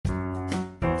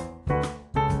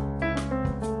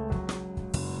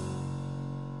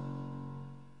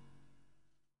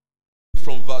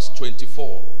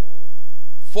24.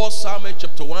 1 Samuel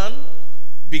chapter 1,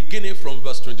 beginning from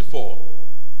verse 24.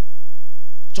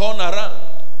 Turn around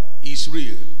is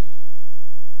real.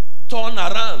 Turn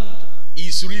around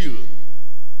is real.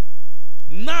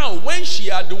 Now, when she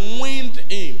had weaned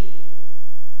him,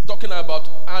 talking about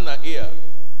Anna here,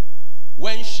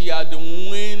 when she had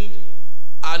weaned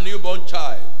a newborn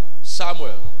child,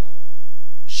 Samuel,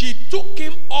 she took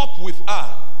him up with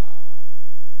her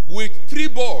with 3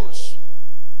 balls,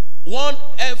 1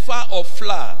 ephah of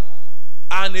flour,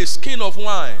 and a skin of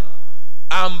wine,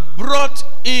 and brought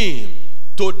him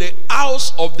to the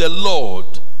house of the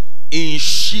Lord in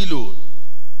Shiloh.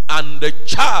 And the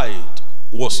child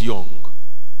was young.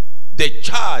 The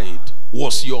child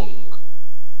was young.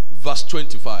 Verse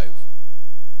 25.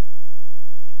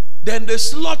 Then they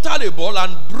slaughtered a bull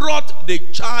and brought the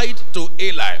child to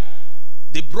Eli.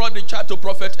 They brought the child to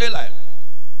prophet Eli.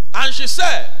 And she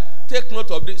said, take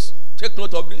note of this. Take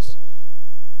note of this.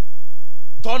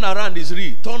 Turn around is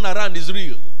real. Turn around is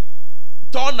real.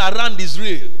 Turn around is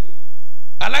real.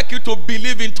 I like you to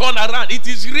believe in turn around. It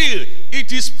is real.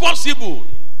 It is possible.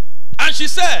 And she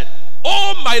said,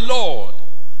 oh my Lord,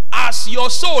 as your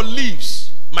soul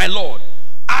lives, my Lord,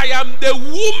 I am the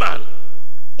woman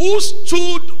who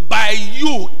stood by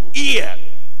you here,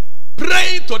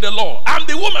 praying to the Lord. I'm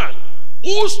the woman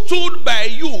who stood by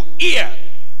you here.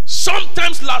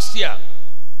 Sometimes last year,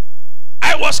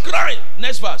 I was crying.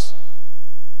 Next verse.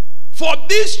 For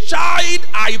this child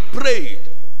I prayed.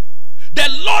 The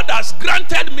Lord has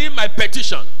granted me my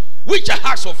petition, which I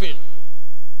asked of him.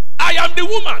 I am the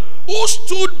woman who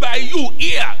stood by you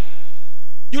here.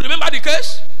 You remember the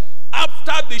case?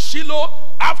 After the Shiloh,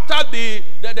 after the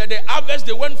harvest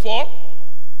they went for,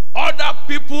 other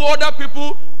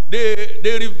people,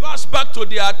 they reversed back to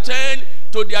their tent,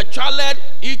 to their chalet,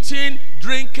 eating,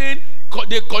 drinking.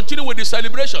 They continue with the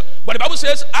celebration. But the Bible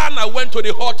says Anna went to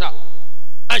the altar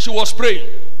and she was praying.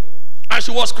 And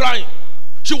she was crying.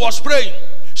 She was praying.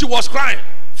 She was crying.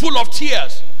 Full of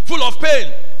tears. Full of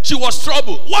pain. She was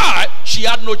troubled. Why? She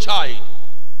had no child.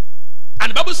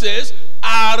 And the Bible says,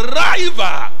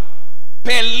 Arriva,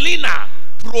 Pelina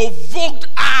provoked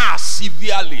her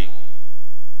severely.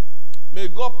 May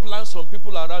God plant some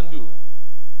people around you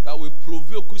that will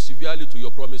provoke you severely to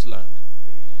your promised land.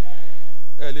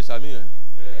 Hey, listen, me.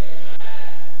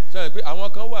 I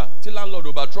want to landlord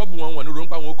about trouble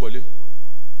one.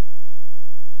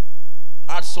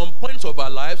 At some point of our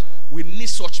lives, we need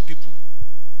such people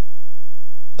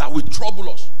that will trouble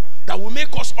us, that will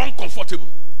make us uncomfortable,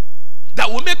 that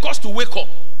will make us to wake up.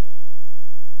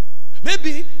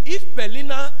 Maybe if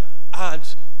Pelina had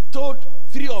told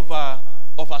 3 of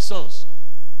her sons,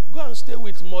 go and stay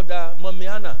with Mommy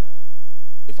Anna.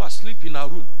 If I sleep in her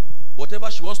room, whatever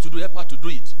she wants to do, help her to do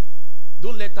it.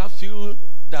 Don't let her feel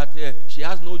that she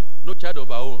has no child of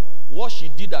her own. What she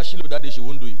did at Shiloh that day, she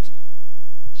won't do it.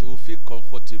 She will feel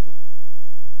comfortable.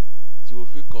 She will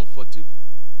feel comfortable.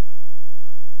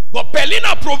 But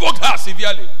Pelina provoked her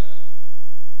severely.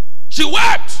 She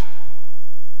wept.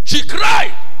 She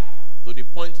cried. To the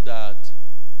point that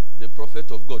the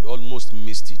prophet of God almost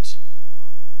missed it.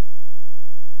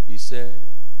 He said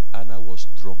Anna was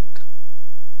drunk.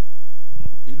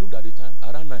 He looked at the time,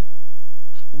 around 9.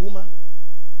 Woman,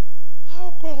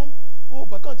 how come? Oh,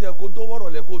 but can't you go to war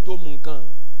or go to Munkan?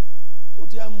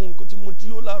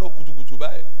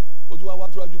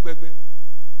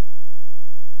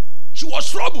 She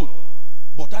was troubled.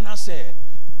 But Anna said,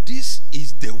 this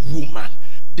is the woman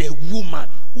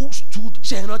who stood,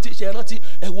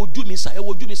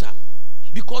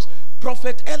 because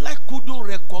Prophet Eli couldn't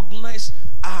recognize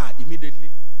her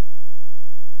immediately.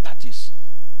 That is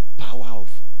power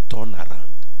of turnaround.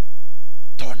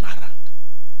 Turnaround.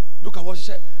 Look at what she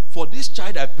said. For this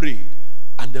child I prayed,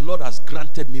 and the Lord has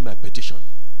granted me my petition,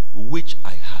 which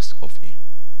I asked of him.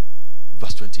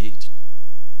 Verse 28.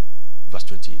 Verse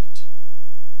 28.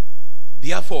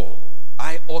 Therefore,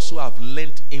 I also have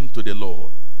lent him to the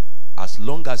Lord. As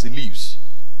long as he lives,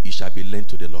 he shall be lent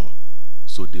to the Lord.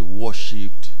 So they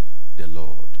worshipped the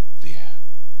Lord there.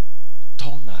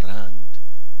 Turnaround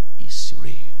is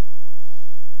real.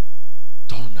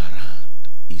 Turnaround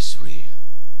is real.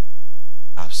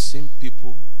 I've seen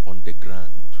people on the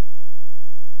ground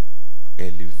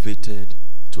elevated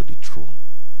to the throne.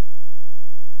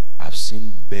 I've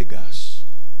seen beggars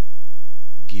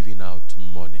giving out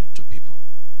money to people.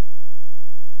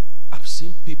 I've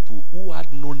seen people who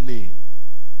had no name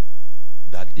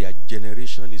that their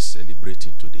generation is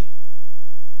celebrating today.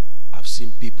 I've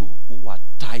seen people who are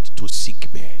tied to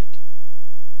sick bed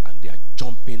and they are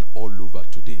jumping all over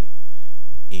today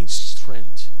in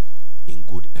strength, in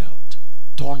good health.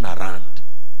 Turnaround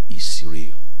is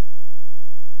real.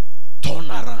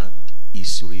 Turnaround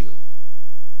is real.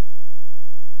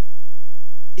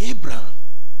 Abraham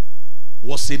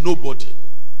was a nobody.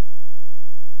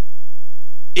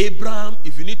 Abraham,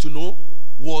 if you need to know,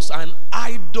 was an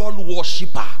idol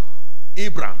worshiper.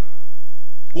 Abraham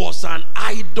was an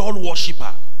idol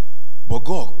worshiper. But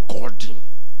God called him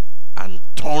and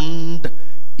turned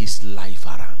his life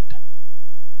around.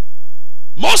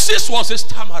 Moses was a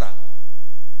stammerer.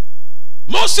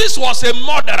 Moses was a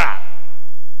murderer.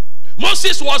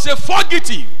 Moses was a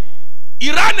fugitive.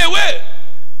 He ran away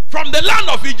from the land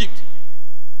of Egypt.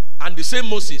 And the same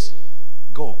Moses,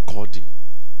 God called him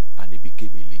and he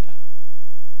became a leader.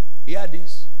 Hear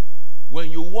this.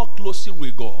 When you walk closely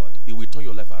with God, he will turn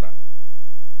your life around.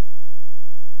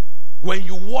 When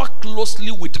you walk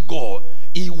closely with God,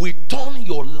 he will turn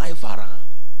your life around.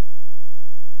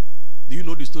 Do you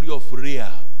know the story of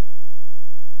Rahab?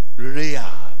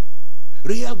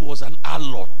 Rahab was an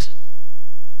harlot.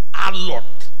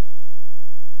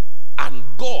 And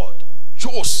God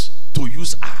chose to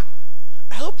use her.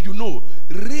 I hope you know,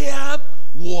 Rahab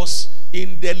was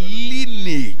in the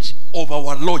lineage of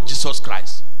our Lord Jesus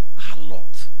Christ.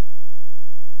 Harlot.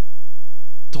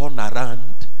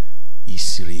 Turnaround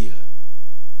is real.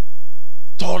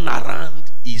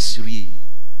 Turnaround is real.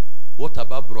 What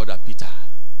about Brother Peter?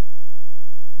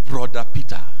 Brother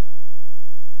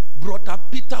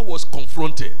Peter was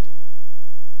confronted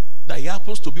that he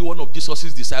happens to be one of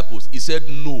Jesus' disciples. He said,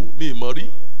 no, me Mary,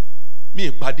 me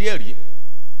Paderi.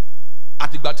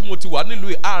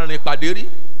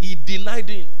 He denied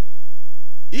him.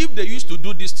 If they used to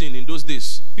do this thing in those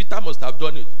days, Peter must have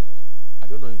done it. I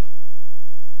don't know him.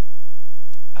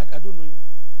 I don't know him.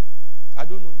 I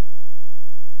don't know him.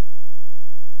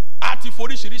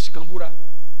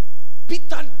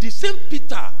 Peter, the same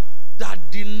Peter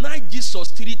that denied Jesus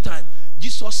 3 times,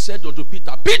 Jesus said unto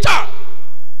Peter, Peter,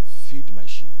 feed my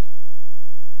sheep.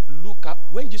 Look at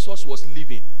when Jesus was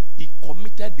leaving, he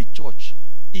committed the church,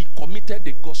 he committed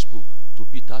the gospel to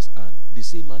Peter's hand. The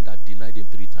same man that denied him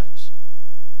 3 times.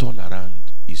 Turn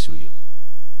around, Israel.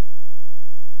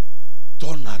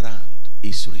 Turn around,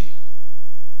 Israel.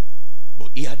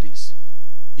 But hear this.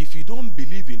 If you don't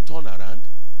believe in turnaround,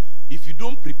 if you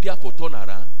don't prepare for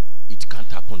turnaround, it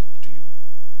can't happen to you.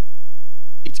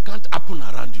 It can't happen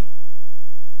around you.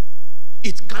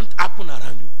 It can't happen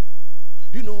around you.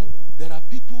 You know, there are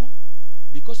people,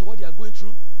 because of what they are going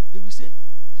through, they will say,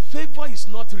 favor is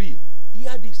not real.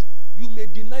 Hear this. You may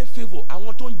deny favor. I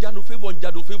want to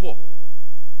favor.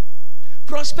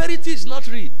 Prosperity is not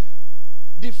real.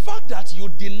 The fact that you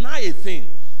deny a thing,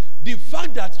 the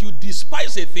fact that you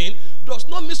despise a thing, does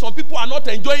not mean some people are not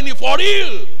enjoying it for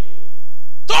real.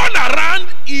 Turnaround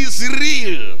is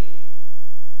real.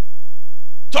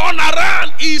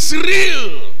 Turnaround is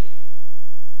real.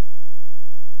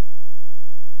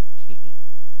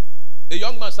 A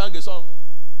young man sang a song.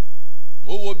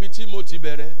 Mo wo biti mo ti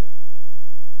bere.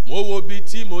 Mo wo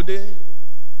biti mo de.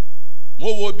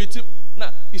 Mo wo biti.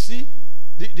 Now, you see,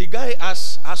 the guy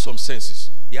has some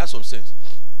senses. He has some sense.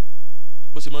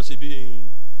 But he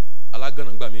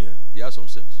has some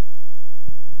sense.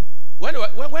 When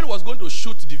he was going to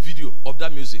shoot the video of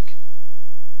that music,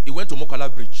 he went to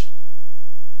Mokola Bridge.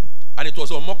 And it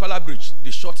was on Mokola Bridge they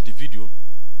shot the video.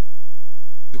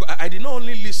 Because I did not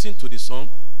only listen to the song,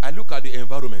 I look at the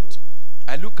environment.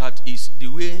 I look at the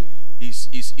way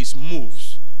his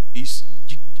moves,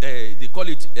 they call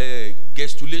it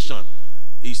gesticulation,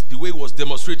 is the way he was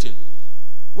demonstrating.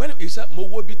 When he said, now,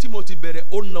 do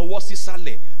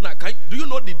you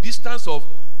know the distance of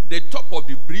the top of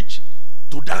the bridge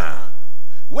to down?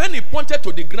 When he pointed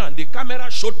to the ground, the camera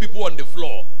showed people on the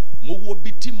floor.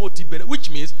 Which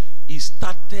means he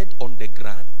started on the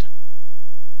ground.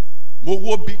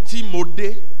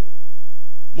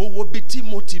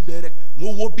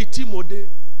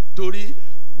 Tori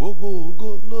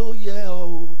wogo lo ye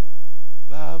o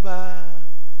baba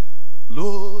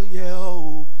lo ye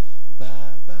o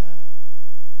baba.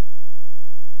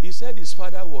 He said his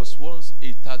father was once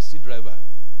a taxi driver.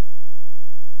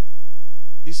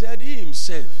 He said he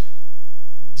himself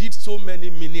did so many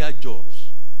menial jobs.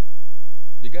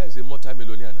 The guy is a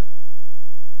multi-millionaire now.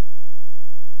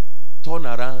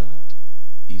 Turnaround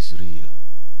is real.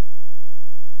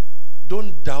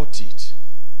 Don't doubt it.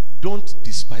 Don't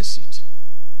despise it.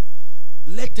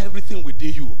 Let everything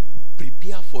within you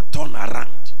prepare for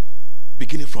turnaround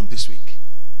beginning from this week.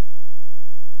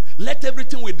 Let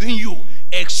everything within you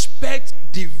expect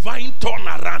divine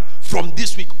turnaround from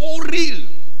this week. Oh, real.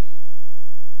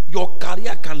 Your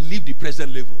career can leave the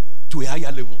present level to a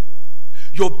higher level.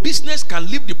 Your business can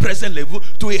leave the present level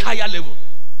to a higher level.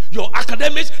 Your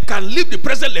academics can leave the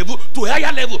present level to a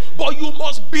higher level, but you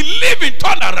must believe in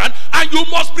turnaround and you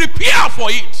must prepare for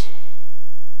it.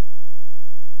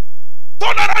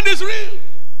 Turnaround is real.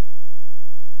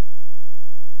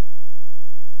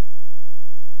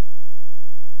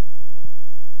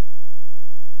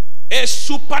 A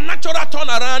supernatural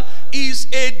turnaround is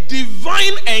a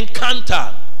divine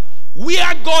encounter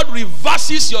where God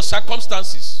reverses your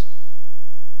circumstances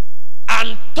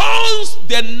and turns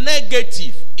the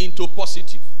negative into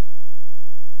positive.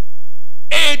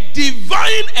 A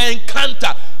divine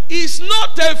encounter is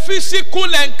not a physical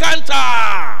encounter.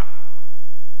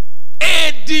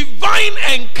 A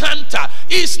divine encounter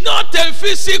is not a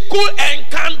physical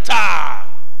encounter.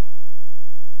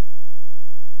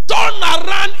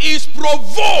 Turnaround is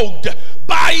provoked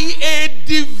by a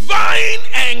divine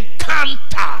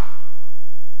encounter.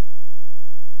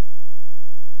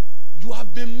 You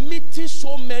have been meeting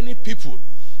so many people.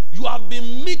 You have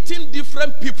been meeting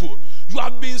different people. You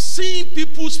have been seeing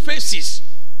people's faces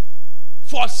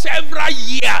for several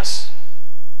years.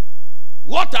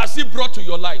 What has it brought to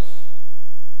your life?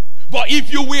 But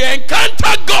if you will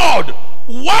encounter God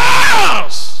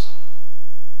once,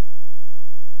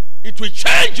 it will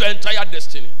change your entire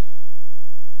destiny.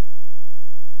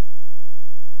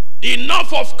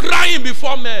 Enough of crying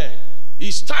before men.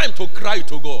 It's time to cry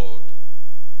to God.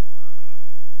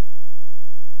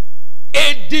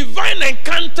 A divine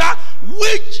encounter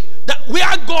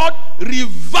where God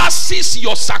reverses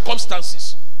your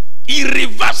circumstances. He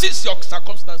reverses your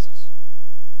circumstances.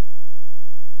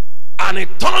 And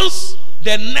it turns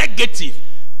the negative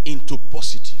into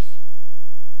positive.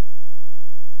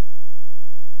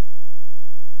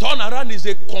 Turnaround is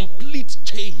a complete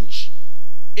change,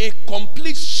 a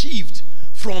complete shift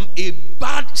from a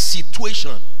bad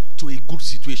situation to a good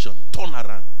situation.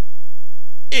 Turnaround.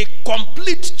 A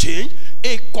complete change,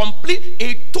 a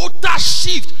total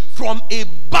shift from a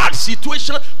bad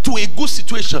situation to a good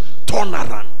situation.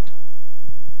 Turnaround.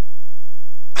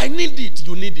 I need it,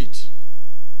 you need it.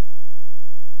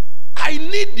 I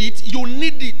need it, you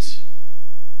need it.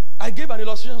 I gave an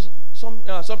illustration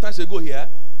sometimes ago here.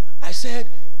 I said,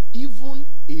 even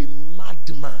a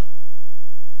madman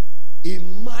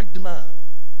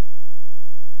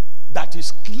that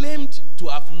is claimed to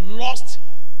have lost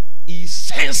his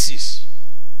senses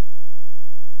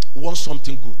wants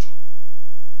something good.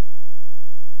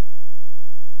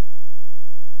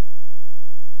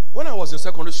 When I was in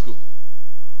secondary school,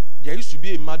 there used to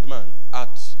be a madman at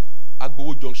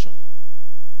Agbowo Junction,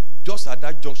 just at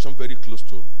that junction very close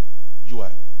to UI.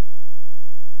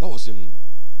 That was in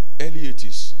early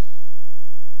 80s.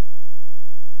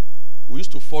 We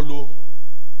used to follow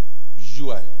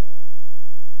UI.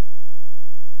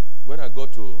 When I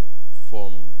got to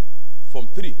Form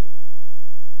 3,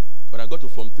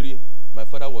 my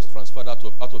father was transferred out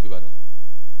of Ibadan.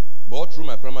 But through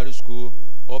my primary school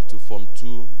up to Form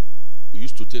 2, he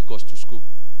used to take us to school.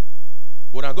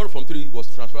 When I got to Form 3, he was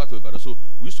transferred to Ibadan. So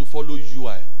we used to follow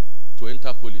UI to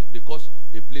enter Poly. Because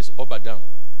a place Obadam,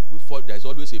 there's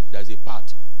always a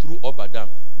path through Obadam.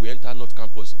 We enter North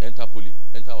Campus, enter Poly,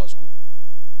 enter our school.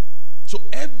 So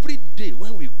every day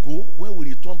when we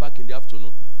return back in the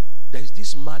afternoon, there's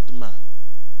this madman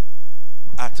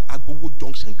at Agbowo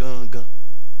Junction.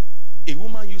 A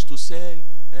woman used to sell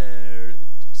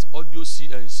audio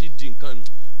CD,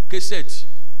 cassette.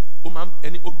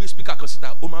 Any speaker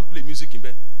consider play music in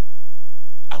bed.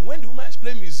 And when the woman is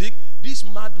playing music, this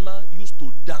madman used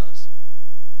to dance.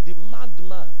 The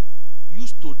madman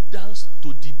used to dance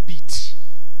to the beat.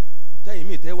 Tell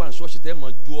me, tell one short, tell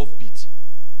me 12 beat.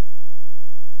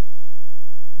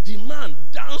 The man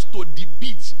danced to the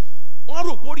beat.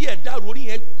 Now,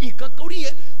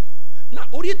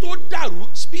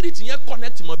 spirit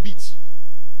connect my beat.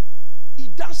 He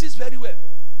dances very well.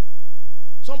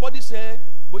 Somebody said,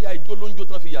 boy, I don't know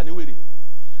what you're doing.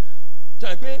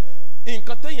 In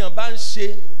Katayan ban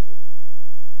ṣe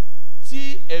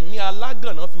tí ẹ̀mí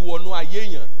alágànná fi wọnú ayé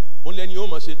yẹn òun lẹni ó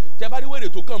mọ̀ ṣe tẹ́ bá rí wèrè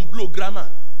tó kàn blow grammar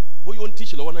bóyá ó ń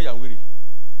teach lọ́wọ́ náà yà ń wèrè.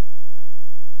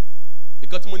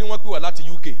 Ìkan tí mo ní wọ́n pè wá láti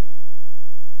UK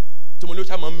tí mo ní ó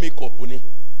ṣá máa ń make up ni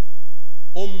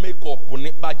ó ń make up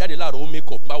ni bá jáde láàárọ̀ ó make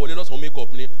up bá wọlé lọ́sàn-án ó make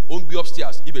up ni ó ń gbé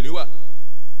upstairs ibẹ̀ ni wà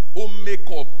ó make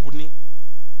up ni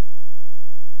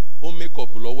ó make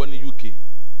up lọ́wọ́ ní UK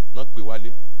náà pè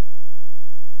wálé.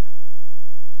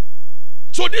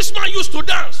 So this man used to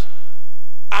dance,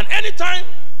 and anytime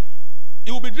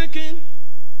he would be drinking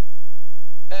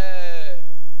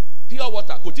pure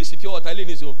water. Kò tí ì sí pure water ilé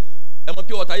nísìnyí o. Ẹ mọ̀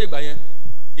pure water yé gbà yẹn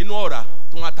inú ọ̀rá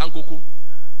tó ń ata kókó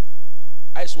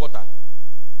ice water.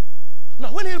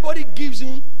 Now when anybody gives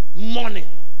him money,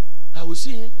 I will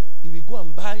see him he will go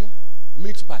and buy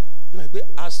meat pie.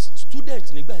 As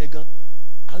students, nígbà yẹn gan,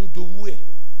 andowu ẹ,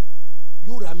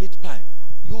 yóò ra meat pie,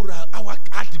 yóò ra awa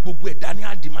adi gbogbo ẹ dání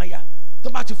adimaya. Tó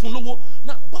bá ti fún lówó,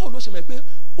 na báwo ló ṣe mọ̀ pé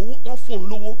owó wọ́n fún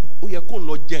lówó, ó yẹ kó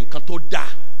lọ jẹ nǹkan tó dáa.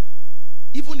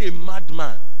 Even a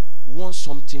madman wants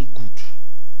something good.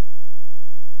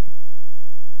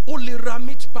 Ó lè ra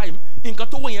meat pie, nǹkan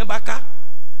tó wọ̀ yẹn bá ká.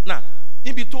 Na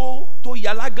ibi tó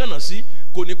yàrá gànà sí,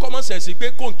 kò ní common sense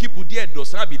pé kò ń kípu díẹ̀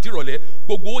dọ̀sán àbí dìrọ̀lẹ́,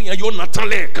 gbogbo yẹn yóò nà tán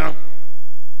lẹ́ẹ̀kan.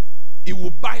 He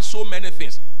will buy so many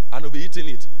things and he'll be eating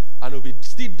it and he'll be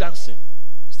still dancing,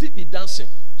 still be dancing.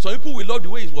 Some people will love the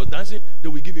way he was dancing, they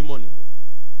will give him money.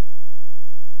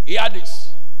 Hear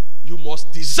this. You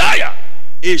must desire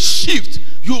a shift.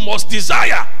 You must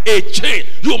desire a change.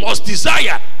 You must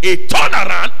desire a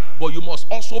turnaround, but you must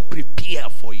also prepare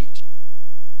for it.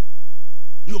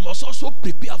 You must also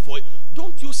prepare for it.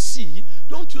 Don't you see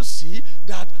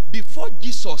that before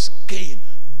Jesus came,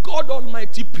 God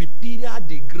Almighty prepared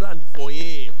the ground for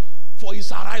him, for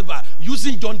his arrival,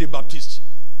 using John the Baptist.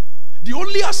 The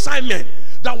only assignment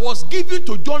that was given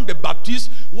to John the Baptist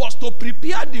was to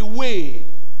prepare the way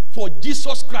for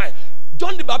Jesus Christ.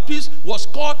 John the Baptist was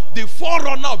called the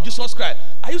forerunner of Jesus Christ.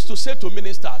 I used to say to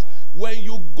ministers, when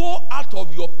you go out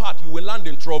of your path, you will land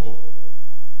in trouble.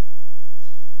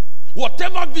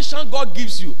 Whatever vision God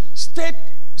gives you, stick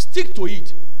to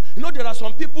it. You know, there are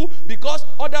some people, because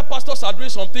other pastors are doing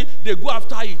something, they go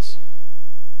after it.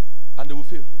 And they will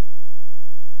fail.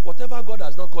 Whatever God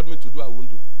has not called me to do, I won't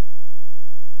do.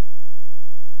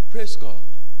 Praise God.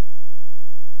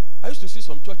 I used to see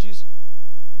some churches,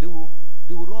 they will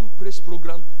run praise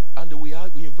program and they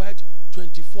will invite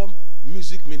 24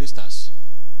 music ministers.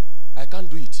 I can't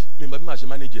do it. Me as a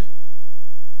manager.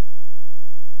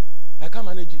 I can't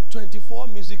manage it. 24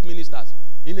 music ministers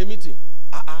in a meeting.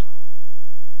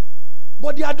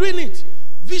 But they are doing it.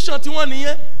 Vision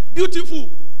T1 beautiful.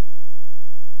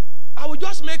 I will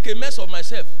just make a mess of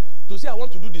myself to say I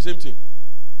want to do the same thing.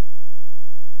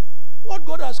 What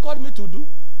God has called me to do,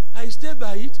 I stay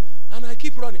by it and I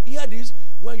keep running. Hear this,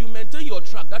 when you maintain your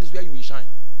track, that is where you will shine.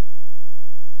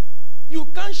 You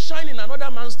can't shine in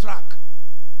another man's track.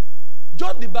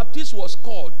 John the Baptist was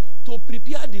called to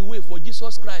prepare the way for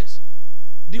Jesus Christ.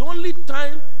 The only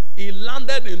time he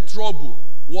landed in trouble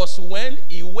was when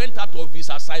he went out of his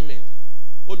assignment.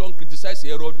 Oh, long criticize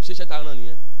Herod. Oh,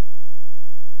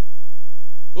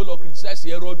 long criticize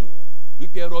Herod. We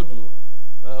pay Herod.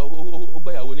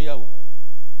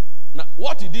 Now,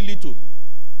 what did he lead to?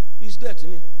 He's dead.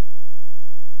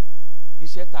 He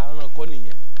said,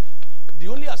 the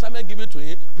only assignment given to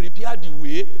him, prepare the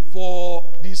way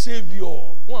for the Savior.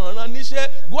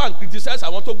 Go and criticize. I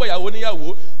want to buy a.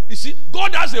 You see,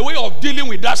 God has a way of dealing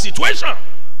with that situation.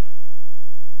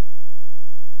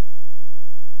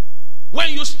 When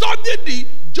you study the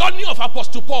journey of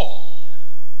Apostle Paul,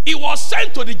 he was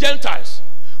sent to the Gentiles.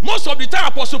 Most of the time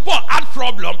Apostle Paul had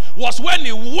problem was when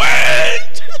he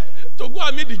went to go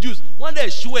and meet the Jews. When they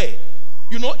swear,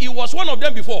 you know, he was one of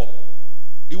them before.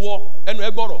 He was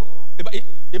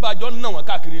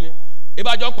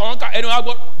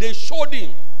they showed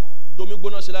him.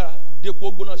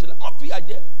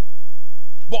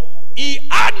 But he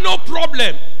had no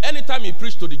problem anytime he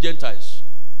preached to the Gentiles.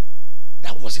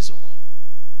 That was his uncle.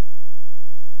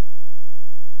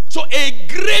 So a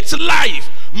great life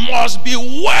must be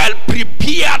well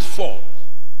prepared for.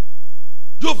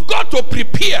 You've got to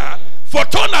prepare for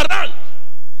turnaround.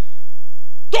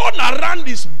 Turnaround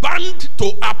is bound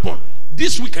to happen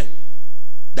this weekend.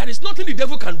 There is nothing the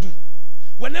devil can do.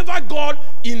 Whenever God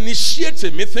initiates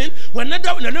a meeting,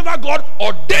 whenever God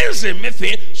ordains a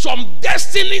meeting, some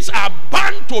destinies are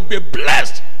bound to be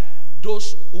blessed.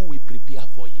 Those who will prepare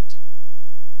for it.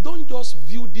 Don't just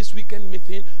view this weekend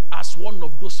meeting as one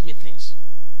of those meetings.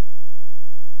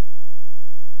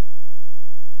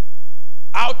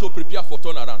 How to prepare for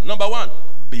turnaround? Number one,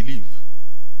 believe.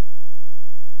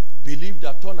 Believe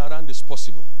that turnaround is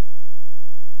possible.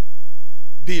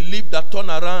 Believe that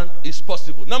turnaround is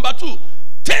possible. Number two,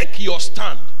 take your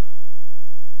stand.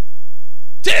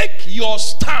 Take your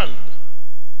stand.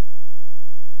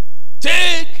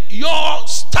 Take your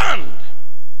stand.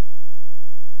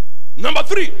 Number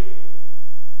three,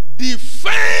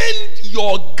 defend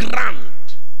your ground.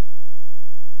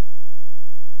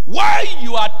 Why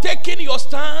you are taking your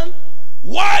stand,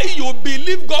 why you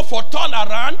believe God for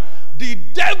turnaround, the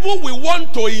devil will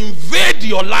want to invade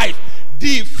your life.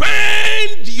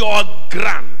 Defend your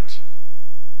ground.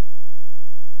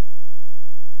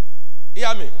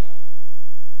 Hear me.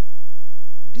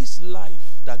 This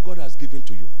life that God has given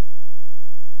to you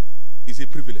is a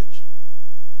privilege.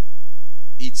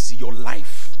 It's your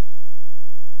life.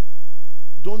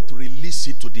 don't release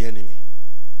it to the enemy.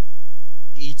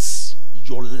 It's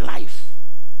your life.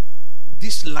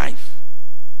 This life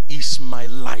is my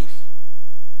life.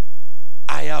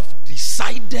 I have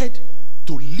decided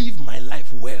to live my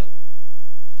life well.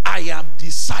 I have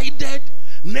decided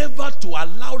never to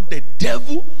allow the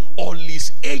devil or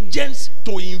his agents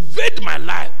to invade my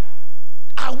life.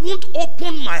 I won't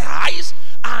open my eyes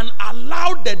and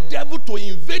allow the devil to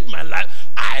invade my life.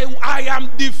 I am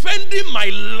defending my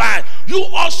life. You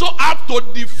also have to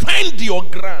defend your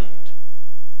ground.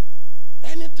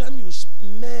 Anytime you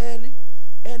smell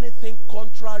anything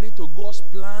contrary to God's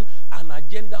plan and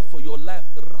agenda for your life,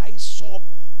 rise up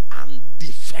and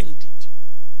defend it.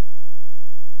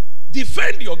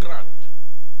 Defend your ground.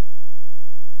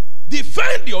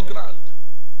 Defend your ground.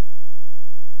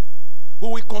 We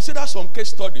will consider some case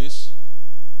studies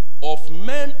of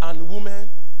men and women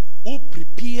who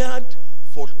prepared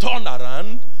for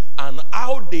turnaround and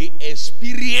how they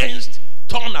experienced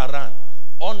turnaround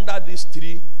under these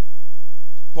 3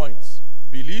 points.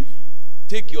 Believe,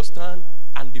 take your stand,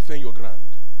 and defend your ground.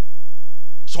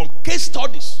 Some case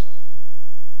studies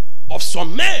of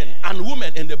some men and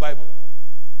women in the Bible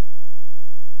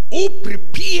who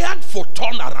prepared for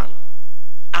turnaround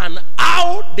and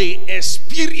how they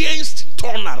experienced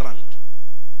turnaround.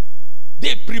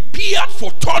 They prepared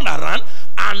for turnaround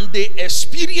and they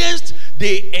experienced,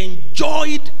 they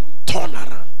enjoyed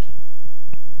turnaround.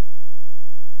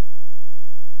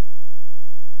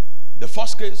 The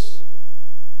first case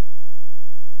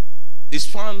is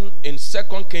found in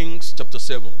 2 Kings chapter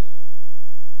 7.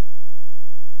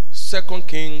 2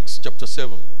 Kings chapter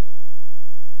 7.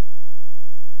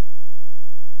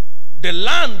 The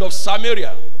land of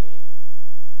Samaria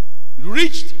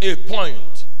reached a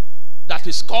point that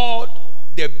is called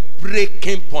the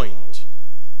breaking point.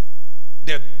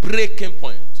 The breaking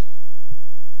point.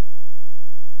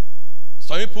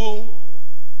 Some people,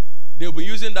 they'll be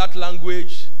using that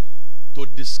language to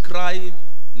describe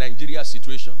Nigeria's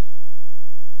situation.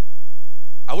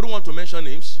 I wouldn't want to mention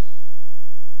names.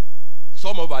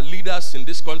 Some of our leaders in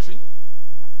this country,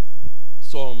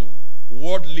 some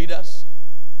world leaders,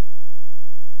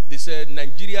 they said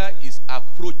Nigeria is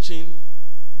approaching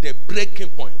the breaking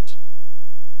point.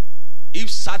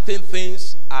 If certain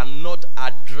things are not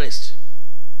addressed,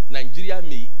 Nigeria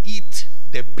may hit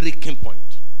the breaking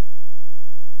point.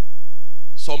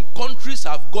 Some countries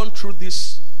have gone through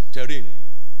this terrain,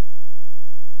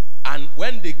 and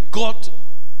when they got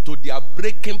to their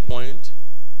breaking point,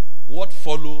 what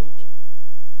followed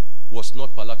was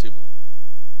not palatable.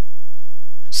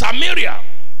 Samaria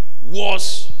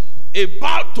was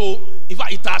about to, in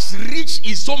fact, it has reached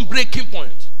its own breaking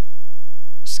point.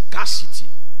 Scarcity,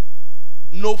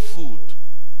 no food.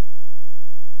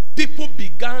 People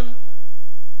began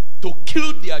to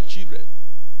kill their children.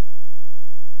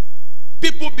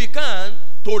 People began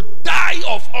to die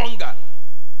of hunger.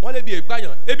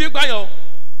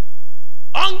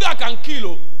 Hunger can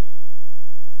kill.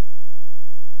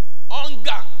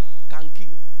 Hunger can kill.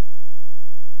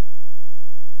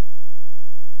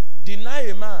 Deny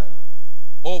a man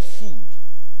of food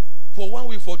for 1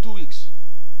 week, for 2 weeks.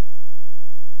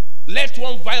 Let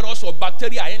one virus or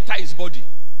bacteria enter his body.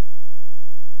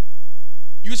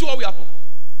 You see what will happen?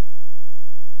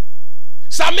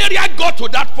 Samaria got to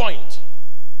that point.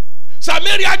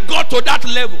 Samaria got to that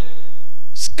level.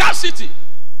 Scarcity.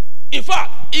 In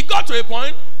fact, it got to a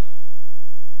point,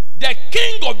 the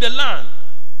king of the land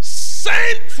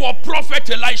sent for prophet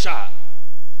Elisha,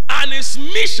 and his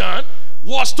mission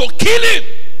was to kill him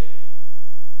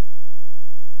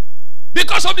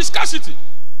because of the scarcity.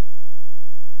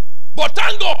 But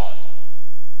thank God,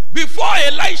 before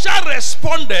Elisha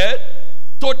responded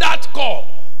to that call,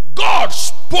 God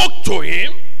spoke to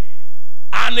him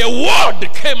and a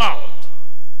word came out.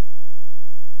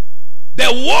 The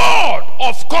word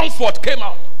of comfort came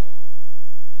out.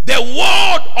 The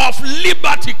word of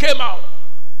liberty came out.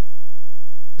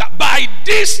 That by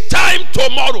this time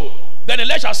tomorrow, then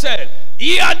Elisha said,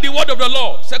 hear the word of the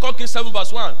Lord. 2 Kings 7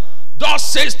 verse 1.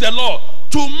 Thus says the Lord,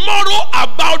 tomorrow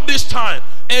about this time,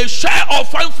 a share of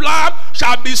fine flour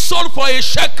shall be sold for a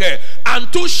shekel,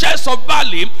 and 2 shares of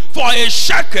barley for a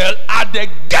shekel at the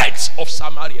gates of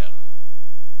Samaria.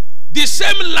 The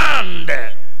same land,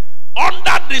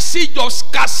 under the siege of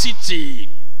scarcity,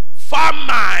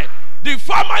 famine. The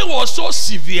famine was so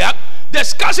severe, the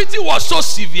scarcity was so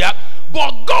severe,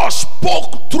 but God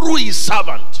spoke through his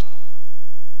servant.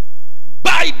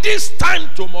 By this time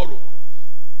tomorrow,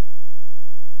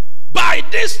 by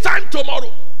this time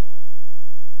tomorrow,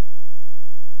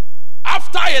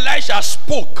 after Elisha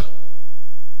spoke,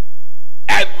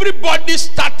 everybody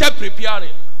started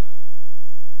preparing.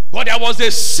 But there was a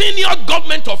senior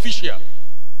government official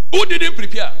who didn't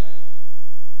prepare.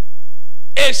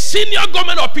 A senior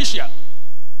government official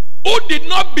who did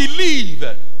not believe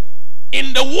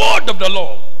in the word of the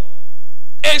Lord.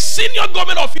 A senior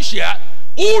government official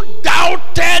who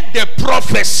doubted the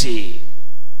prophecy.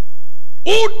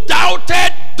 Who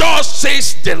doubted, thus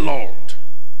says the Lord.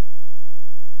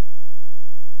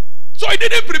 So he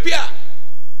didn't prepare.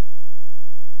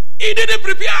 He didn't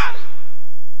prepare.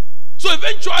 So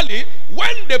eventually,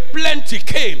 when the plenty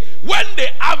came, when the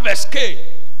harvest came,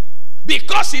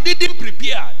 because he didn't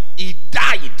prepare, he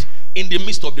died in the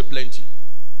midst of the plenty.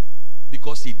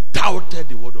 Because he doubted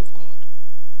the word of God.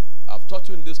 I've taught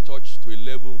you in this church to a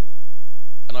level,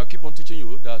 and I'll keep on teaching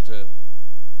you that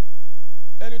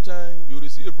anytime you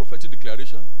receive a prophetic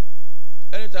declaration,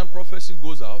 anytime prophecy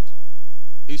goes out,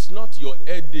 it's not your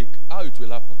headache how it will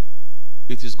happen.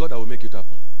 It is God that will make it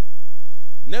happen.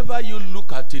 Never you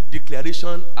look at a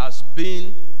declaration as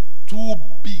being too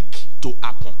big to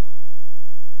happen.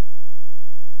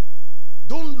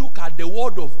 Don't look at the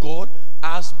word of God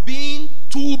as being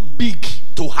too big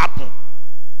to happen.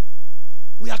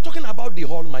 We are talking about the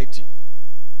Almighty.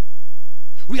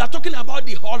 We are talking about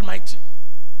the Almighty.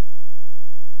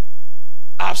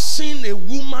 I've seen a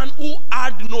woman who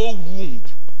had no womb,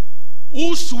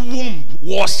 whose womb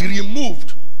was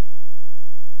removed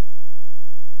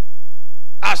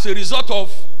as a result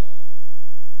of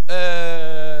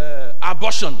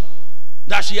abortion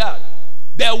that she had.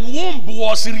 The womb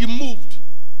was removed,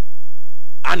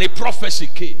 and a prophecy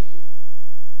came.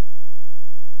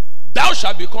 Thou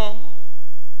shalt become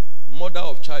mother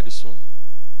of child soon.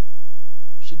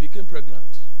 She became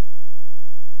pregnant.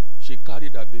 She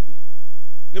carried her baby.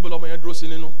 Níbo lọmọ yẹn dúró sí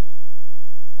nínú?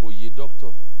 Kò yé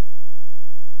doctor.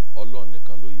 Ọlọ́run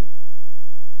nìkan ló yé.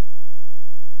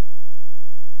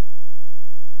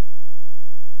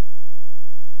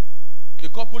 A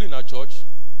couple in our church,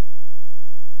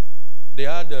 they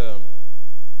had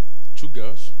 2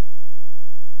 girls,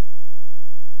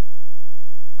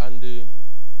 and they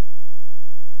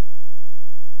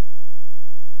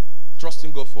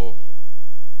trusting God for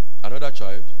another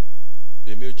child,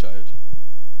 a male child.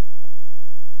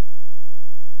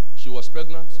 She was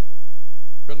pregnant.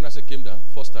 Pregnancy came down,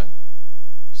 first time,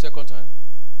 second time,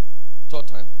 third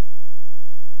time.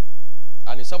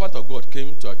 And a servant of God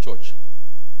came to our church,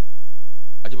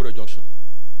 Ajiboro Junction.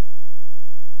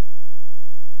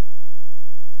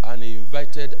 And he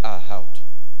invited her out.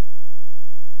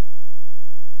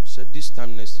 Said, this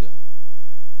time next year,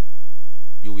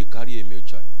 you will carry a male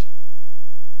child.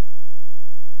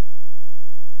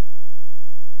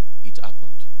 It happened.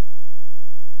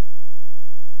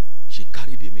 She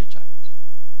carried a male child.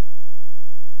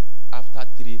 After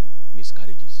 3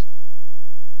 miscarriages.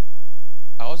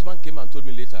 Her husband came and told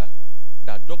me later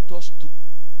that doctors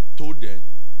told them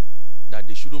that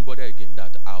they shouldn't bother again,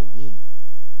 that her womb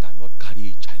cannot carry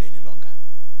a child any longer.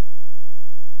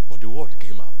 But the word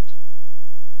came out.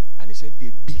 And he said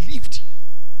they believed.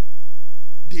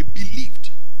 They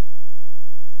believed.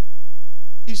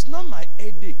 It's not my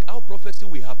headache how prophecy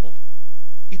will happen.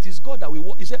 It is God that will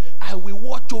watch. He said, I will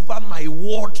watch over my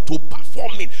word to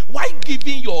perform it. Why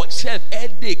giving yourself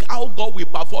headache how God will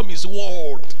perform his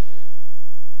word?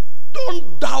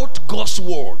 Don't doubt God's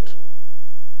word.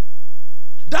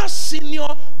 That senior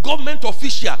government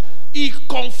official, he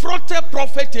confronted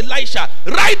Prophet Elisha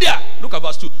right there. Look at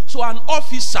verse 2. So an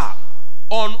officer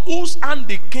on whose hand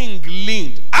the king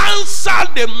leaned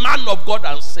answered the man of God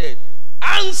and said,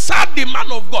 answered the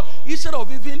man of God. Instead of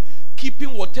even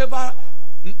keeping whatever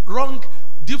wrong,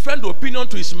 different opinion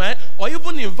to his mind, or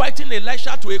even inviting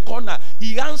Elisha to a corner,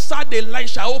 he answered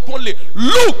Elisha openly,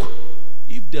 look,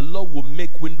 if the Lord will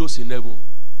make windows in heaven,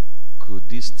 could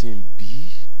this thing be?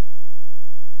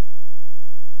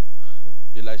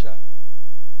 Elisha,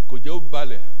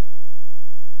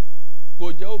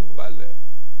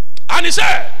 and he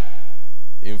said,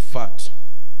 in fact,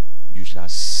 you shall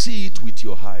see it with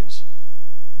your eyes,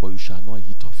 but you shall not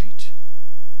eat of it.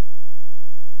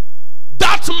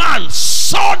 That man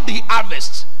saw the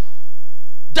harvest.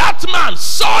 That man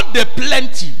saw the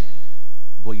plenty,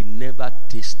 but he never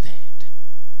tasted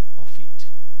of it.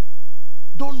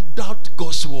 Don't doubt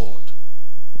God's word.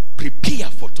 Prepare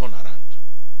for turnaround.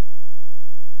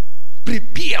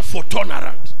 Prepare for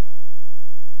turnaround.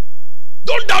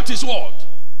 Don't doubt his word.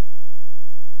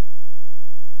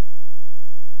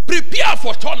 Prepare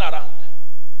for turnaround.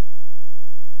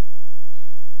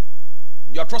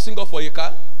 You are trusting God for a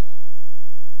car?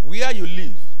 Where you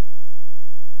live,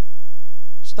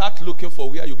 start looking for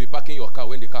where you'll be parking your car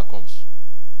when the car comes.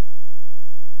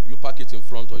 You park it in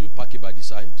front, or you park it by the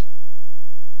side,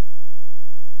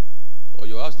 or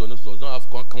your house does not have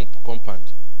compound,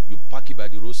 you park it by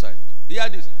the roadside. Hear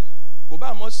this. Go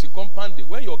back must see compound.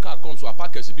 When your car comes, we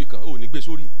park it. Oh, ni gbe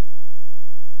sórí.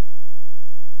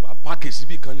 We park it.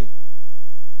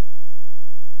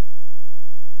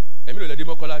 Èmi ló lè dé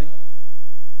Mọ́kọ́lá rí.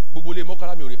 Gbogbo ilé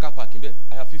Mọ́kọ́lá mi ò rí car park ńbẹ̀.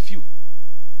 I have few.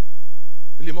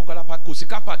 Ilé Mọ́kọ́lá park kò sí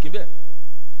car park ńbẹ̀.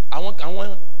 Àwọn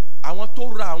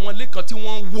tó ra àwọn ilé kan tí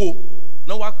wọ́n wó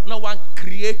náà wá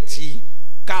create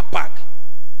car park.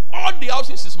 All the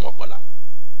houses is Mọ́kọ́lá.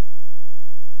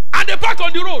 And they park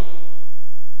on the road.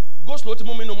 Go slow to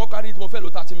move in Mọ́kọ́lá rí tí mo fẹ́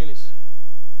lò 30 minutes.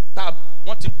 Tab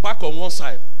wọ́n ti park on one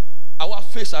side. Àwa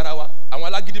face ara wa.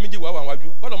 Àwọn alágídí méjì wà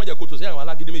wájú. Kọ́ ló má jẹ́ kó tó sí àwọn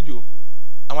alágídí méjì o.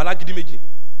 Àwọn alágídí méjì.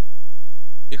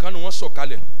 Ìkànnì wọn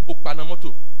sọ̀kalẹ̀, ó paná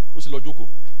mọ́tò, ó sì lọ jókòó.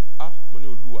 Ah, mo ní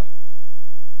Olúwa.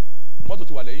 Mọ́tò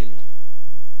ti wà lẹ́yìn mi.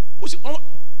 Ó sì wọ́n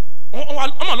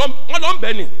lọ ń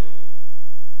bẹ̀ ni.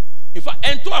 In fact,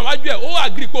 ẹni tó àwọn ajú ẹ̀ ó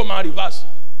agree pé ó máa reverse.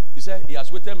 He said he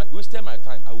has wasted my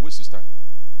time. I will waste his time.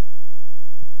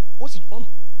 Ó sì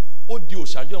ó di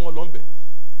òṣàjọ́ wọn lọ ń bẹ̀.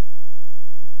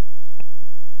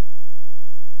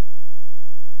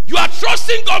 You are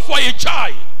trusting God for a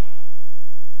child.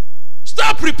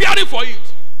 Start preparing for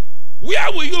it.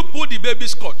 Where will you put the baby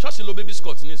skirt? Just a little baby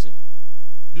skirt, listen.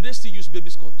 Do they still use baby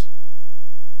skirt?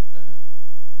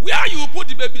 Where you put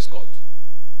the baby skirt?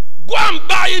 Go and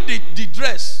buy the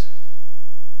dress.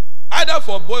 Either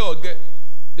for boy or girl.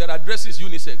 There are dresses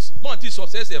unisex. But it's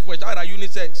success for child are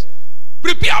unisex.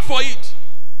 Prepare for it.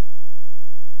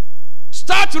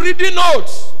 Start reading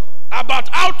notes about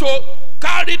how to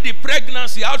carry the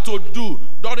pregnancy, how to do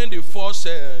during the first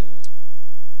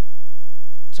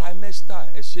trimester.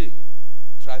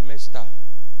 Trimester.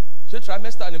 Say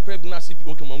trimester and pregnancy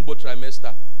people can go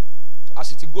trimester.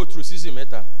 As it go through season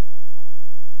meta.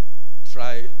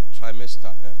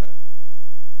 Trimester.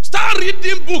 Start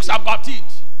reading books about it.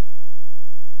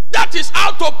 That is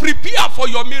how to prepare for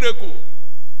your miracle.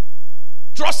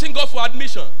 Trusting God for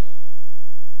admission.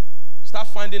 Start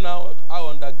finding out how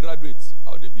undergraduates,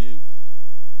 how they behave.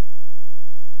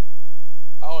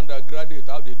 How undergraduate,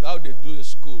 how they do in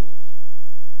school.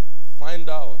 Find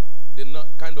out the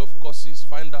kind of courses.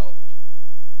 Find out.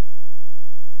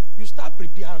 You start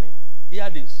preparing. Hear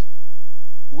this.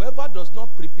 Whoever does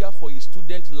not prepare for his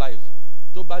student life,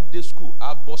 to bad day school,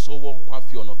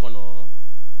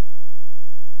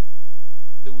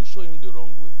 they will show him the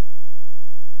wrong way.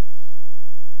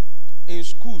 In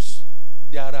schools,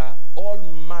 there are all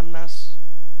manners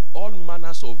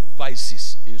of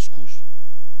vices in schools.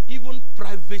 Even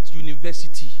private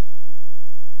university,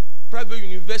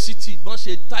 don't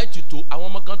say title to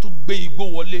àwọn ọmọ kan tó gbé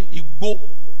igbó wọlé igbó.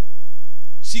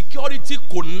 Security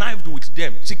connived with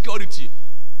them. Security,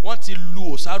 wọ́n ti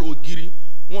lu òsàrò ògiri,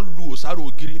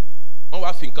 wọ́n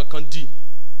wá fi nǹkan kan dì.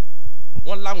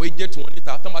 Wọ́n láwọn agent wọn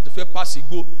níta, tán bá ti fẹ́ pass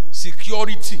igbó.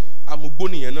 Security, àmúgbó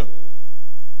nìyẹn náà.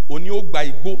 Òní ó gba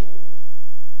igbó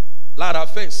lára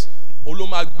fence, ó ló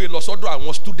máa gbé lọ sọ́dọ̀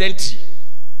àwọn student.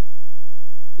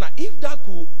 Now, if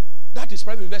that is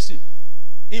private university.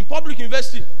 In public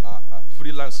university,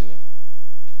 freelancing.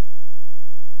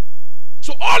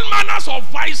 So all manners of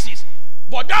vices.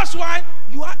 But that's why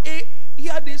you are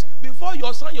hear this, before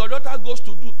your son, your daughter goes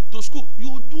to school,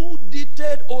 you do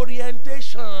detailed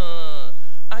orientation.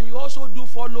 And you also do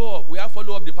follow-up. We have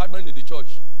follow-up department in the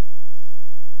church.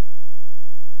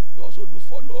 You also do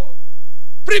follow-up.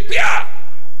 Prepare.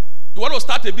 You want to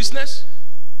start a business?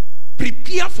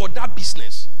 Prepare for that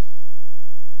business.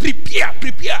 Prepare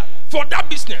for that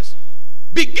business.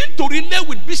 Begin to relate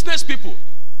with business people.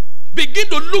 Begin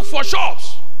to look for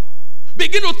shops.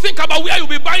 Begin to think about where you'll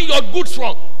be buying your goods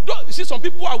from. You see, some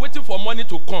people are waiting for money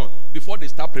to come before they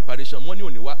start preparation. Money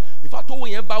only wa. If I told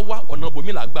you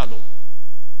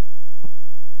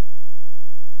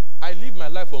I live my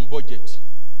life on budget.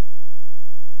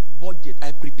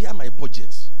 I prepare my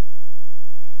budget.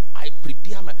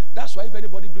 That's why if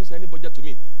anybody brings any budget to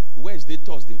me, Wednesday,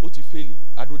 Thursday, Otifeli,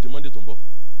 I do the Monday tomorrow.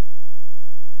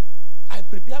 I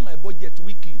prepare my budget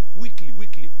weekly.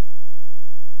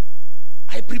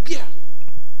 I prepare.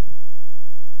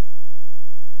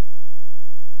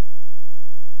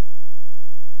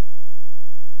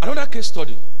 Another case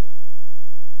study.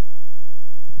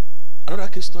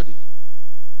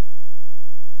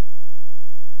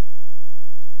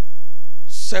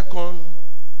 2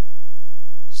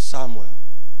 Samuel.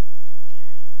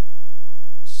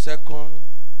 2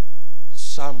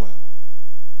 Samuel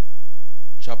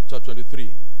chapter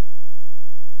 23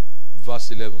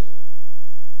 verse 11.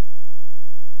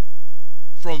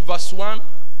 From verse 1,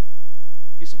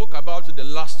 he spoke about the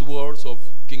last words of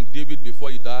King David before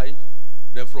he died.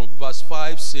 Then from verse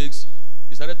 5, 6,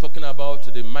 he started talking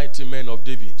about the mighty men of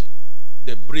David,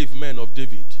 the brave men of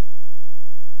David,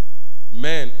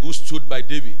 men who stood by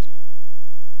David,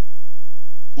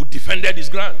 who defended his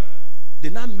ground. They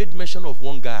now made mention of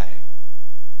one guy.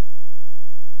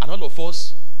 And all of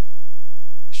us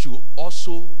should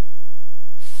also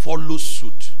follow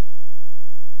suit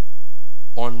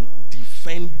on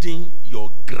defending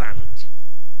your ground.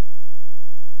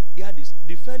 Hear this.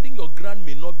 Defending your ground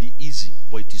may not be easy,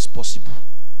 but it is possible.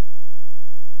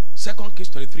 2 Kings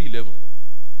 23:11.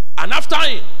 And after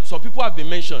him, some people have been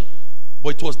mentioned,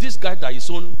 but it was this guy that his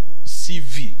own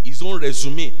CV, his own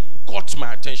resume, caught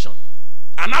my attention.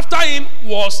 And after him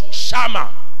was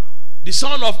Shammah, the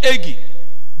son of Agi,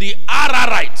 the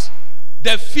Ararite.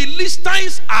 The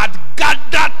Philistines had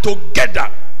gathered together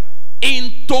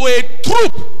into a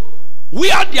troop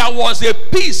where there was a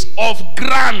piece of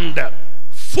ground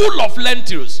full of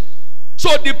lentils.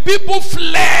 So the people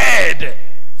fled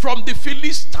from the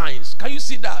Philistines. Can you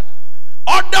see that?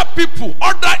 Other people,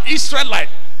 other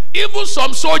Israelites, even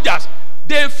some soldiers,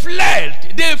 they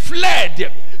fled. They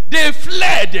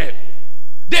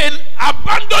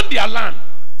abandoned their land.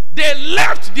 They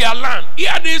left their land.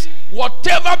 Hear this: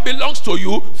 whatever belongs to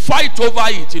you, fight over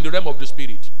it in the realm of the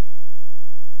spirit.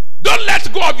 Don't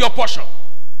let go of your portion.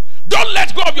 Don't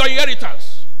let go of your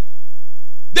inheritance.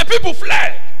 The people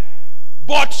fled,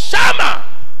 but Shammah,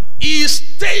 he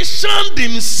stationed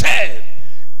himself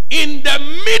in the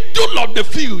middle of the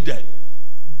field,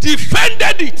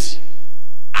 defended it,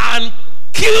 and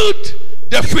killed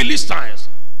the Philistines.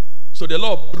 So the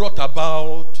Lord brought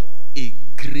about a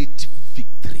great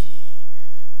victory.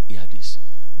 Hear this.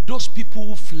 Those people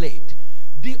who fled,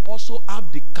 they also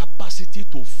have the capacity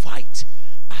to fight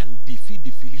and defeat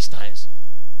the Philistines,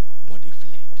 but they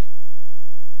fled.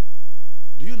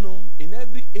 Do you know, in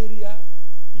every area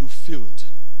you failed,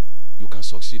 you can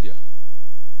succeed there.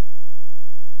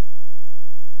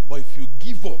 But if you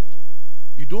give up,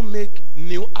 you don't make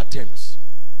new attempts,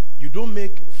 you don't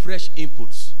make fresh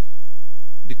inputs,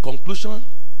 the conclusion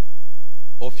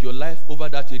of your life over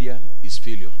that area is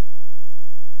failure.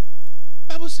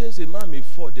 The Bible says a man may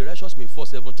fall, the righteous may fall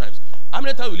 7 times. How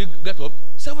many times will he get up?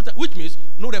 7 times, which means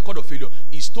no record of failure.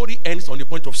 His story ends on the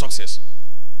point of success.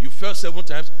 You fell 7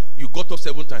 times, you got up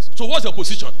 7 times. So what's your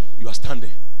position? You are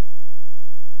standing.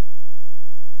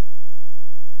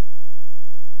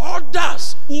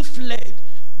 Others who fled,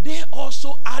 they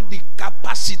also had the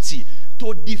capacity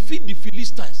to defeat the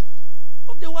Philistines,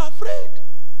 but they were afraid.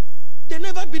 They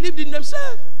never believed in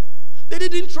themselves. They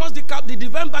didn't trust the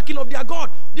divine backing of their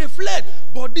God. They fled.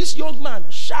 But this young man,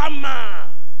 Shammah,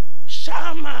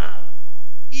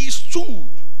 he stood.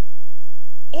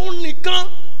 Only can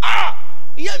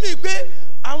hear me pé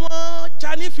àwọn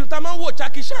Chinese film tá máa ń wò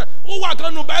Jackie Chan ó wà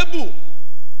gan nu Bible.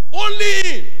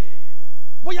 Only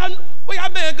bóyá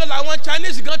bẹ́ẹ̀ gan làwọn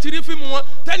Chinese gan ti rí fíìmù wọn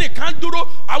tẹ́nìkan dúró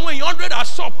àwọn èèyàn 100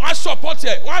 á support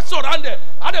ẹ̀ wọ́n á sọ̀rọ̀ àndẹ̀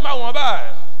á dẹ̀ máa wọ̀n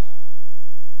báyìí.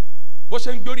 Bó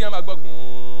ṣe ń gbórí yẹn máa gbọ́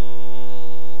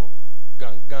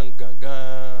gan ka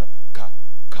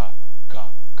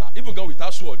even gan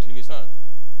without sword in his hand.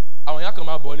 Àwọn yẹn kan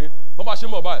máa bọ̀ ni bọ́n bá ṣe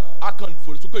mọ̀ báyìí á kàn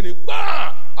fòlùsókè ni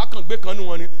gbáà á kàn gbé kan nú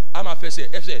wọn ni á máa fẹsẹ̀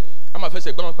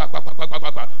gbọ́n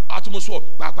pàpàpàpàpàpà á tún mú sọ̀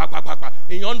pàpàpàpàpà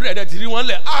èèyàn 100 ẹ̀ ti rí wọn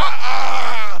lẹ̀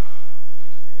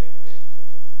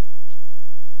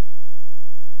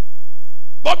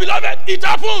But beloved, it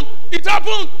happened.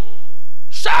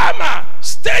 Shammah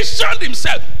stationed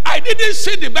himself. I didn't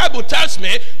see the Bible tells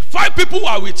me 5 people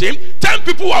were with him, 10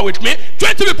 people were with me,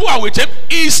 20 people were with him.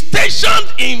 He stationed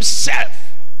himself.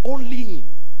 Only him.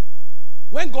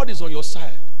 When God is on your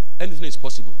side, anything is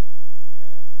possible.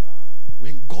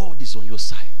 When God is on your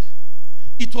side.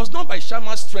 It was not by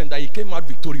Shammah's strength that he came out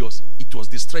victorious. It was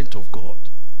the strength of God.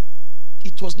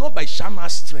 It was not by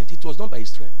Shammah's strength. It was not by his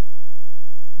strength.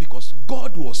 Because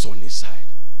God was on his side.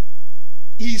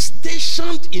 He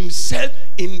stationed himself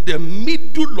in the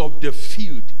middle of the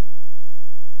field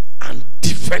and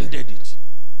defended it.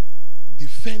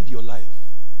 Defend your life.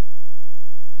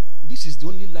 This is the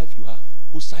only life you have.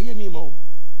 Kò sáyé mi mọ́.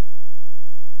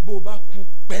 Bó bá kú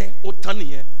pẹ́ ó tán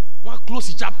nìyẹn. Wọ́n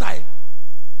close chapter ẹ̀.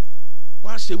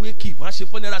 Wọ́n ṣe wake up, wọ́n ṣe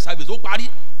funeral service ó parí.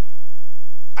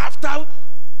 After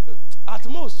at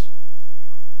most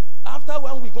after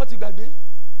 1 week wọ́n ti gbàgbé.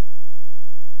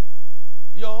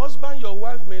 Your husband, your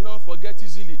wife may not forget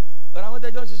easily. Ọ̀rọ̀ àwọn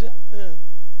tẹ́jọ́ ń ṣiṣẹ́.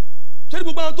 Ṣé ní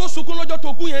gbogbo àwọn tó sunkún lọ́jọ́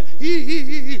tó kú yẹn?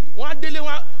 Wọ́n á délé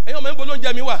wọn. Ẹ̀yin ọmọ ẹ̀ńbó ló ń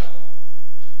jẹ mi wà.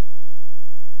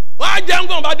 Wọ́n á jẹun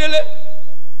gan bá délé.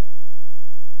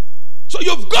 So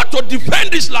you've got to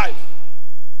defend this life.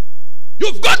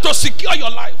 You've got to secure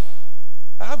your life.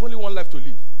 I have only one life to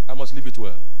live. I must live it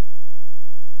well.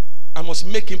 I must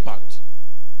make impact.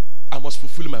 I must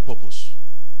fulfill my purpose.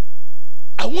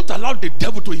 I won't allow the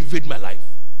devil to invade my life.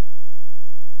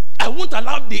 I won't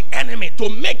allow the enemy to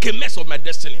make a mess of my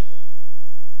destiny.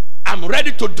 I'm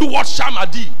ready to do what Shammah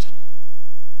did.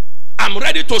 I'm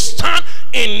ready to stand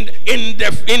in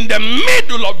the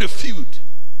middle of the field.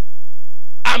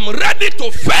 I'm ready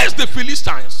to face the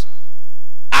Philistines.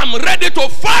 I'm ready to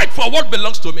fight for what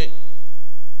belongs to me.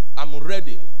 I'm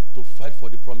ready to fight for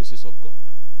the promises of God.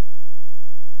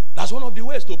 That's one of the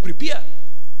ways to prepare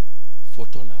for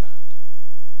turnaround.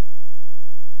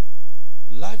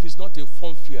 Life is not a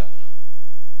funfair.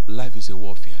 Life is a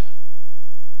warfare.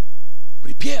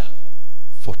 Prepare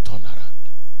for turnaround.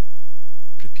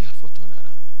 Prepare for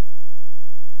turnaround.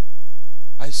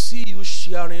 I see you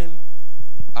sharing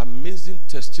amazing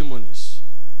testimonies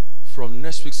from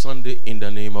next week Sunday in the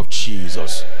name of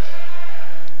Jesus.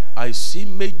 I see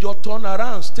major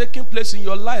turnarounds taking place in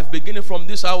your life beginning from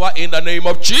this hour in the name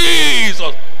of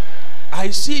Jesus.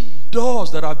 I see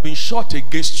doors that have been shut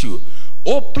against you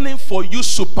opening for you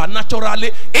supernaturally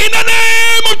in the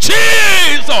name of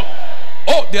Jesus.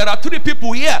 Oh, there are 3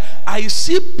 people here. I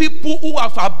see people who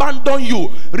have abandoned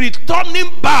you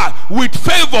returning back with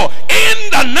favor in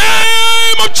the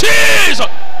name of Jesus.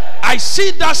 I see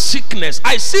that sickness,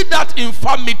 I see that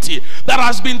infirmity that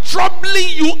has been troubling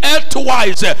you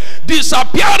twice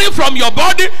disappearing from your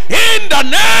body in the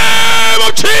name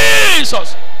of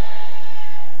Jesus.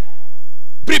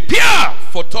 Prepare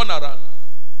for turnaround.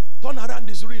 Turnaround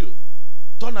is real.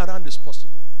 Turnaround is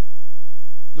possible.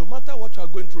 No matter what you are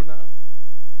going through now,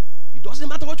 it doesn't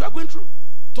matter what you are going through.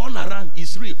 Turnaround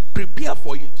is real. Prepare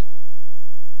for it.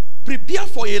 Prepare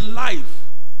for a life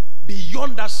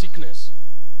beyond that sickness.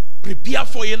 Prepare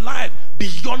for a life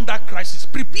beyond that crisis.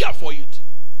 Prepare for it.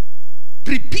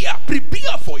 Prepare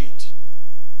for it.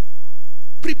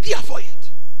 Prepare for it.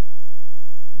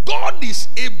 God is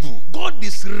able, God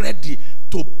is ready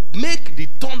to make the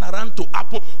turnaround to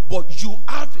happen, but you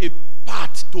have a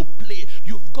part to play.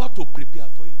 You've got to prepare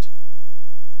for it.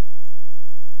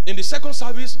 In the second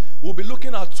service, we'll be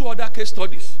looking at 2 other case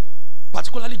studies,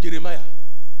 particularly Jeremiah.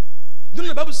 You know,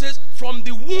 the Bible says, from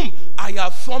the womb I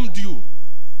have formed you.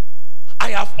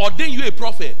 I have ordained you a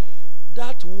prophet.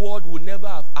 That word would never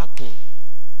have happened.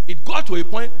 It got to a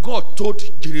point God told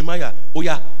Jeremiah, oh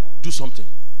yeah, do something.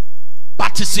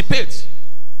 Participate.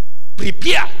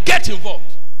 Prepare. Get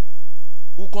involved.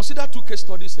 We'll consider 2 case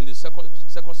studies in the second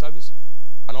service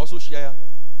and also share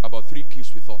about 3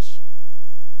 keys with us.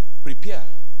 Prepare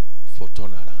for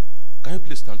turnaround. Can you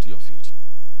please stand to your feet?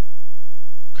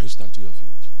 Can you stand to your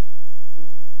feet?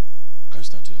 Can you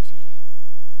stand to your feet?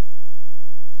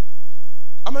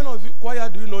 How many of you, choir,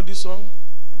 do you know this song?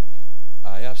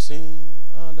 I have seen.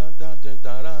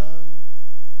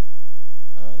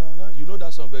 You know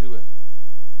that song very well.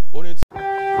 Only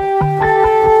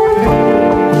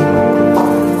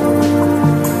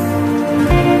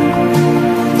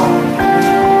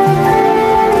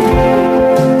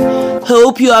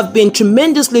Hope you have been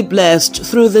tremendously blessed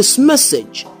through this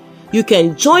message. You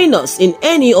can join us in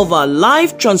any of our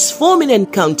life transforming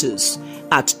encounters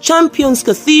at Champions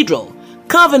Cathedral,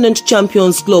 Covenant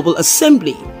Champions Global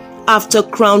Assembly, after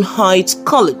Crown Heights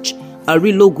College,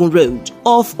 Arilogun Road,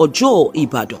 off Ojo,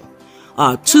 Ibadan.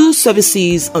 Our 2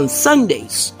 services on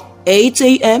Sundays, 8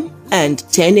 a.m. and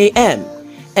 10 a.m.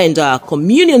 and our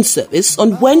communion service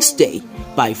on Wednesday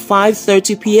by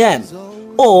 5:30 p.m.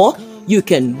 Or you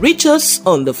can reach us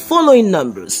on the following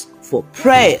numbers for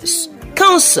prayers,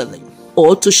 counseling,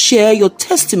 or to share your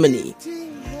testimony: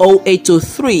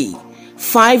 0803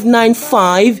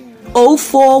 595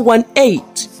 0418,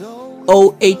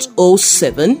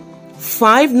 0807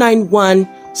 591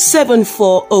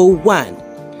 7401.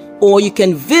 Or you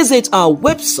can visit our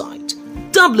website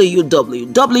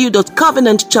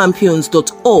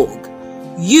www.covenantchampions.org.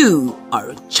 You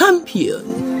are a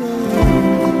champion.